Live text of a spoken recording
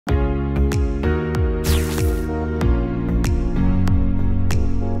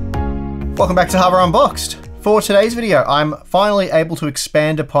Welcome back to Hardware Unboxed. For today's video, I'm finally able to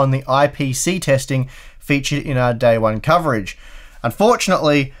expand upon the IPC testing featured in our day one coverage.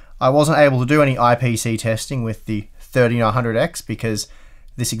 Unfortunately, I wasn't able to do any IPC testing with the 3900X because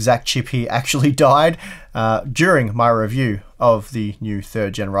this exact chip here actually died during my review of the new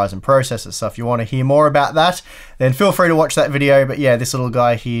 3rd Gen Ryzen processor. So if you want to hear more about that, then feel free to watch that video. But yeah, this little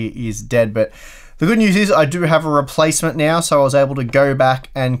guy here is dead. But the good news is I do have a replacement now, so I was able to go back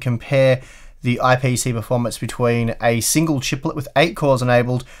and compare the IPC performance between a single chiplet with 8 cores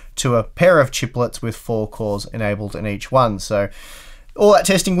enabled to a pair of chiplets with 4 cores enabled in each one. So all that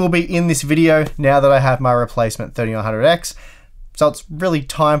testing will be in this video now that I have my replacement 3900X. So it's really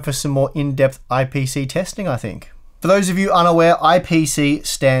time for some more in-depth IPC testing, I think. For those of you unaware, IPC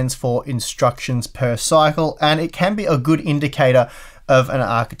stands for instructions per cycle, and it can be a good indicator of an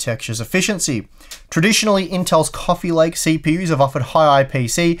architecture's efficiency. Traditionally, Intel's Coffee Lake CPUs have offered high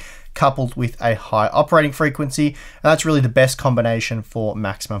IPC coupled with a high operating frequency, and that's really the best combination for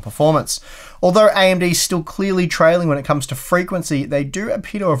maximum performance. Although AMD is still clearly trailing when it comes to frequency, they do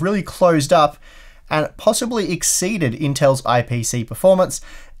appear to have really closed up and possibly exceeded Intel's IPC performance,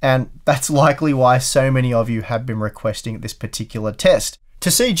 and that's likely why so many of you have been requesting this particular test. To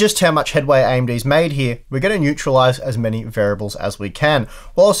see just how much headway AMD's made here, we're going to neutralize as many variables as we can,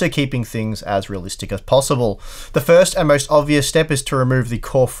 while also keeping things as realistic as possible. The first and most obvious step is to remove the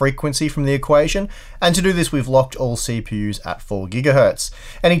core frequency from the equation, and to do this we've locked all CPUs at 4 GHz.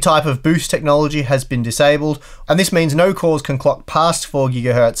 Any type of boost technology has been disabled, and this means no cores can clock past 4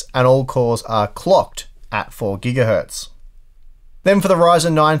 GHz, and all cores are clocked at 4 GHz. Then for the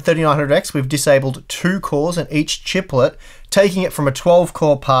Ryzen 9 3900X, we've disabled 2 cores in each chiplet, taking it from a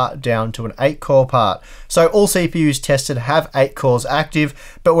 12-core part down to an 8-core part. So all CPUs tested have 8 cores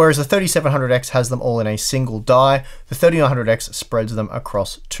active, but whereas the 3700X has them all in a single die, the 3900X spreads them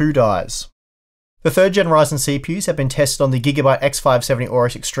across 2 dies. The 3rd Gen Ryzen CPUs have been tested on the Gigabyte X570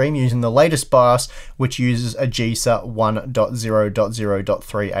 Aorus Extreme using the latest BIOS, which uses a GISA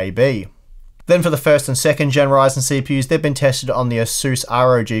 1.0.0.3AB. Then for the 1st and 2nd Gen Ryzen CPUs, they've been tested on the Asus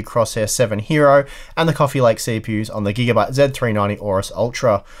ROG Crosshair 7 Hero and the Coffee Lake CPUs on the Gigabyte Z390 Aorus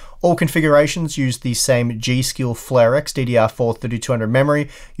Ultra. All configurations use the same G-Skill FlareX DDR4 3200 memory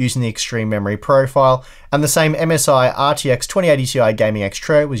using the Extreme Memory profile, and the same MSI RTX 2080 Ti Gaming X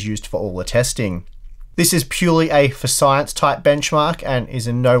Tray was used for all the testing. This is purely a for science type benchmark and is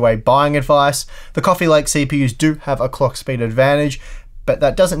in no way buying advice. The Coffee Lake CPUs do have a clock speed advantage, but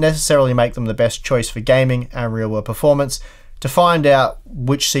that doesn't necessarily make them the best choice for gaming and real-world performance. To find out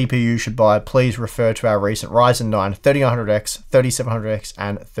which CPU you should buy, please refer to our recent Ryzen 9 3900X, 3700X,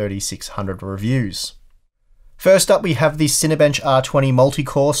 and 3600 reviews. First up, we have the Cinebench R20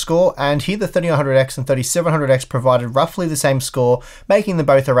 multi-core score, and here the 3900X and 3700X provided roughly the same score, making them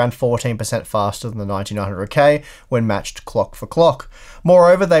both around 14% faster than the 9900K when matched clock for clock.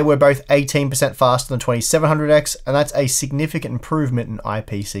 Moreover, they were both 18% faster than 2700X, and that's a significant improvement in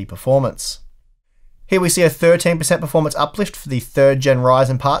IPC performance. Here we see a 13% performance uplift for the 3rd Gen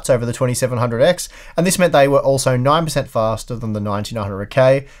Ryzen parts over the 2700X, and this meant they were also 9% faster than the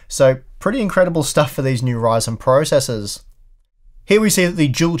 9900K, so pretty incredible stuff for these new Ryzen processors. Here we see that the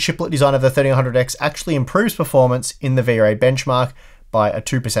dual chiplet design of the 3900X actually improves performance in the VRA benchmark by a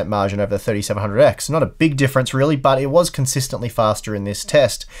 2% margin over the 3700X. Not a big difference really, but it was consistently faster in this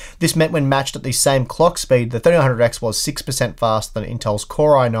test. This meant when matched at the same clock speed, the 3900X was 6% faster than Intel's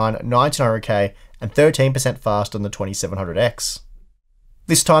Core i9-9900K and 13% faster than the 2700X.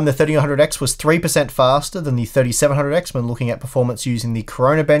 This time the 3900X was 3% faster than the 3700X when looking at performance using the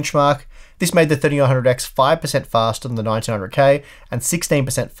Corona benchmark. This made the 3900X 5% faster than the 1900K and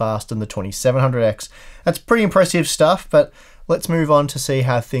 16% faster than the 2700X. That's pretty impressive stuff, but let's move on to see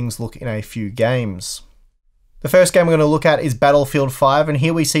how things look in a few games. The first game we're going to look at is Battlefield 5, and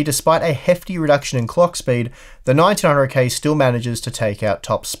here we see despite a hefty reduction in clock speed, the 1900K still manages to take out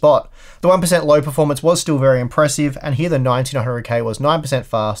top spot. The 1% low performance was still very impressive, and here the 1900K was 9%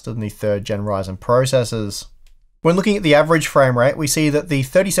 faster than the 3rd Gen Ryzen processors. When looking at the average frame rate, we see that the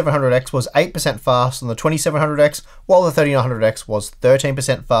 3700X was 8% faster than the 2700X, while the 3900X was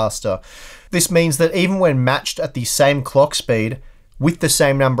 13% faster. This means that even when matched at the same clock speed, with the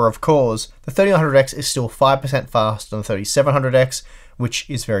same number of cores, the 3900X is still 5% faster than the 3700X, which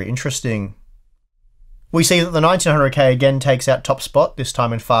is very interesting. We see that the 1900K again takes out top spot, this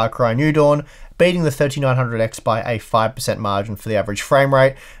time in Far Cry New Dawn, beating the 3900X by a 5% margin for the average frame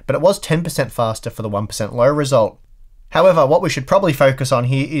rate, but it was 10% faster for the 1% low result. However, what we should probably focus on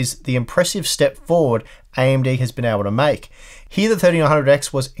here is the impressive step forward AMD has been able to make. Here the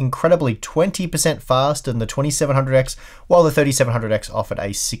 3900X was incredibly 20% faster than the 2700X, while the 3700X offered a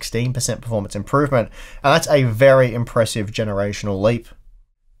 16% performance improvement, and that's a very impressive generational leap.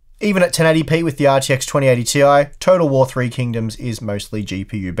 Even at 1080p with the RTX 2080 Ti, Total War 3 Kingdoms is mostly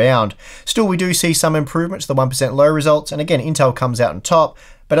GPU bound. Still, we do see some improvements to the 1% low results, and again, Intel comes out on top,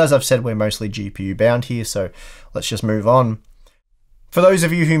 but as I've said, we're mostly GPU bound here, so let's just move on. For those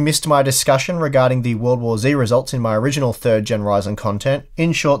of you who missed my discussion regarding the World War Z results in my original 3rd Gen Ryzen content,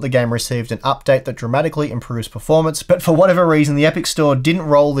 in short, the game received an update that dramatically improves performance, but for whatever reason, the Epic Store didn't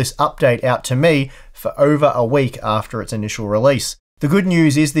roll this update out to me for over a week after its initial release. The good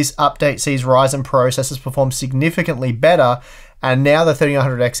news is this update sees Ryzen processors perform significantly better, and now the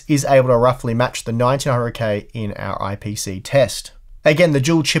 3900X is able to roughly match the 1900K in our IPC test. Again, the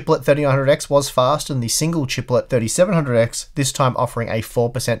dual chiplet 3900X was faster than the single chiplet 3700X, this time offering a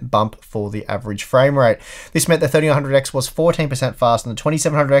 4% bump for the average frame rate. This meant the 3900X was 14% faster than the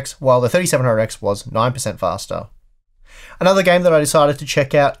 2700X, while the 3700X was 9% faster. Another game that I decided to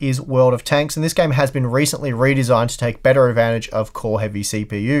check out is World of Tanks, and this game has been recently redesigned to take better advantage of core-heavy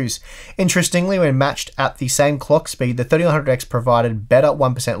CPUs. Interestingly, when matched at the same clock speed, the 3900X provided better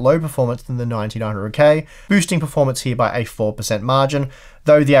 1% low performance than the 19900K, boosting performance here by a 4% margin,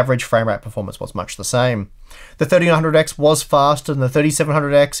 though the average frame rate performance was much the same. The 3900X was faster than the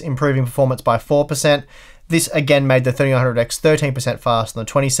 3700X, improving performance by 4%. This again made the 3900X 13% faster than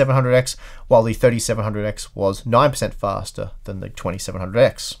the 2700X, while the 3700X was 9% faster than the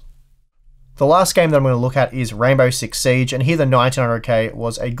 2700X. The last game that I'm going to look at is Rainbow Six Siege, and here the 1900K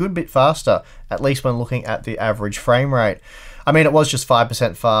was a good bit faster, at least when looking at the average frame rate. I mean, it was just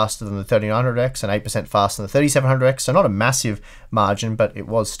 5% faster than the 3900X and 8% faster than the 3700X, so not a massive margin, but it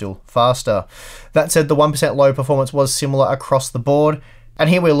was still faster. That said, the 1% low performance was similar across the board, and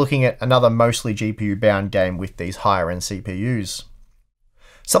here we're looking at another mostly GPU-bound game with these higher-end CPUs.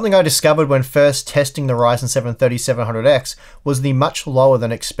 Something I discovered when first testing the Ryzen 7 3700X was the much lower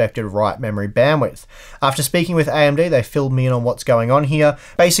than expected write memory bandwidth. After speaking with AMD, they filled me in on what's going on here.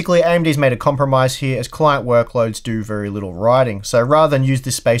 Basically, AMD's made a compromise here as client workloads do very little writing. So rather than use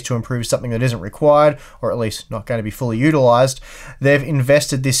this space to improve something that isn't required, or at least not going to be fully utilized, they've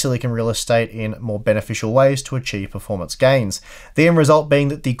invested this silicon real estate in more beneficial ways to achieve performance gains. The end result being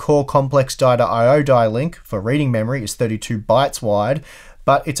that the core complex die-to-IO die link for reading memory is 32 bytes wide,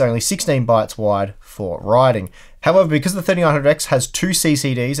 but it's only 16 bytes wide for writing. However, because the 3900X has 2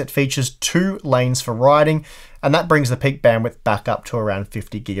 CCDs, it features 2 lanes for writing, and that brings the peak bandwidth back up to around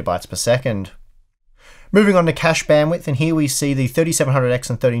 50 gigabytes per second. Moving on to cache bandwidth, and here we see the 3700X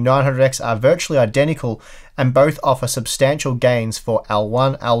and 3900X are virtually identical, and both offer substantial gains for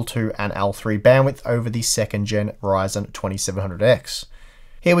L1, L2, and L3 bandwidth over the 2nd Gen Ryzen 2700X.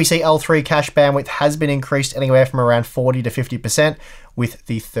 Here we see L3 cache bandwidth has been increased anywhere from around 40 to 50% with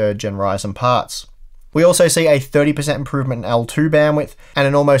the 3rd Gen Ryzen parts. We also see a 30% improvement in L2 bandwidth and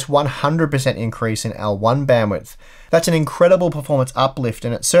an almost 100% increase in L1 bandwidth. That's an incredible performance uplift,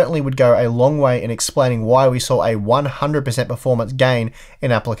 and it certainly would go a long way in explaining why we saw a 100% performance gain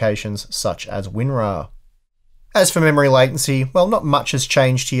in applications such as WinRAR. As for memory latency, well, not much has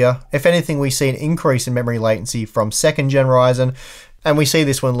changed here. If anything, we see an increase in memory latency from 2nd Gen Ryzen, and we see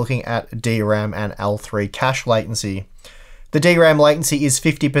this when looking at DRAM and L3 cache latency. The DRAM latency is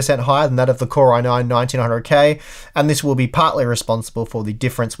 50% higher than that of the Core i9-9900K, and this will be partly responsible for the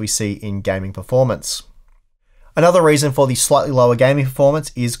difference we see in gaming performance. Another reason for the slightly lower gaming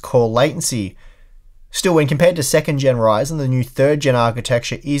performance is core latency. Still, when compared to 2nd Gen Ryzen, the new 3rd Gen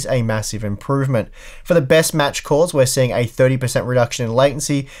architecture is a massive improvement. For the best match cores, we're seeing a 30% reduction in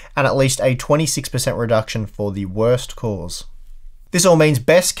latency and at least a 26% reduction for the worst cores. This all means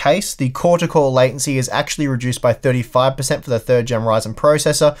best case, the core-to-core latency is actually reduced by 35% for the 3rd Gen Ryzen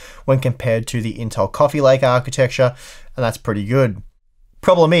processor when compared to the Intel Coffee Lake architecture, and that's pretty good.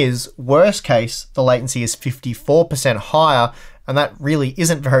 Problem is, worst case, the latency is 54% higher, and that really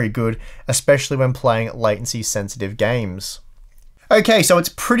isn't very good, especially when playing latency-sensitive games. Okay, so it's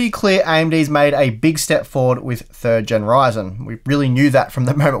pretty clear AMD's made a big step forward with 3rd Gen Ryzen. We really knew that from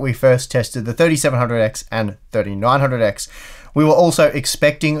the moment we first tested the 3700X and 3900X. We were also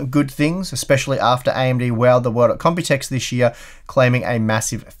expecting good things, especially after AMD wowed the world at Computex this year, claiming a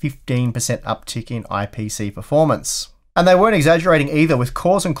massive 15% uptick in IPC performance. And they weren't exaggerating either. With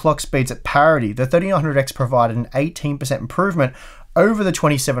cores and clock speeds at parity, the 3900X provided an 18% improvement over the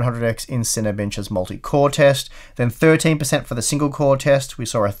 2700X in Cinebench's multi-core test, then 13% for the single-core test. We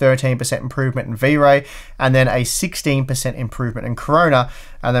saw a 13% improvement in V-Ray, and then a 16% improvement in Corona.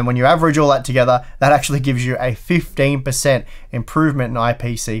 And then when you average all that together, that actually gives you a 15% improvement in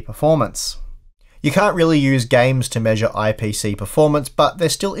IPC performance. You can't really use games to measure IPC performance, but they're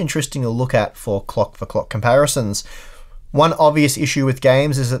still interesting to look at for clock-for-clock comparisons. One obvious issue with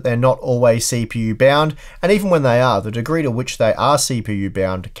games is that they're not always CPU bound, and even when they are, the degree to which they are CPU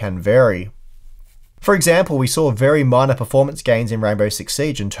bound can vary. For example, we saw very minor performance gains in Rainbow Six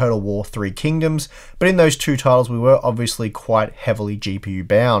Siege and Total War 3 Kingdoms, but in those two titles we were obviously quite heavily GPU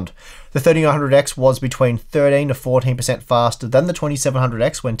bound. The 3900X was between 13 to 14% faster than the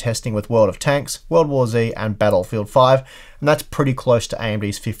 2700X when testing with World of Tanks, World War Z and Battlefield 5, and that's pretty close to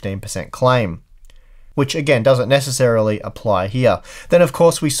AMD's 15% claim, which again doesn't necessarily apply here. Then of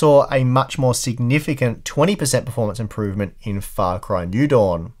course we saw a much more significant 20% performance improvement in Far Cry New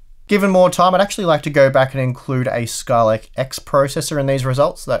Dawn. Given more time, I'd actually like to go back and include a Skylake X processor in these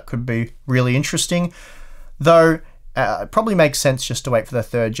results. That could be really interesting, though it probably makes sense just to wait for the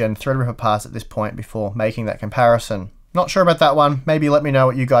 3rd gen Threadripper pass at this point before making that comparison. Not sure about that one. Maybe let me know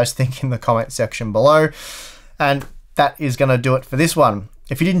what you guys think in the comment section below. And that is going to do it for this one.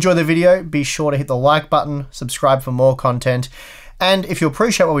 If you did enjoy the video, be sure to hit the like button, subscribe for more content, and if you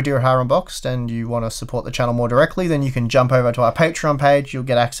appreciate what we do at Unboxed and you want to support the channel more directly, then you can jump over to our Patreon page. You'll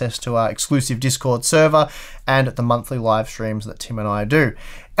get access to our exclusive Discord server and the monthly live streams that Tim and I do.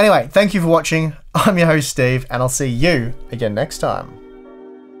 Anyway, thank you for watching. I'm your host Steve, and I'll see you again next time.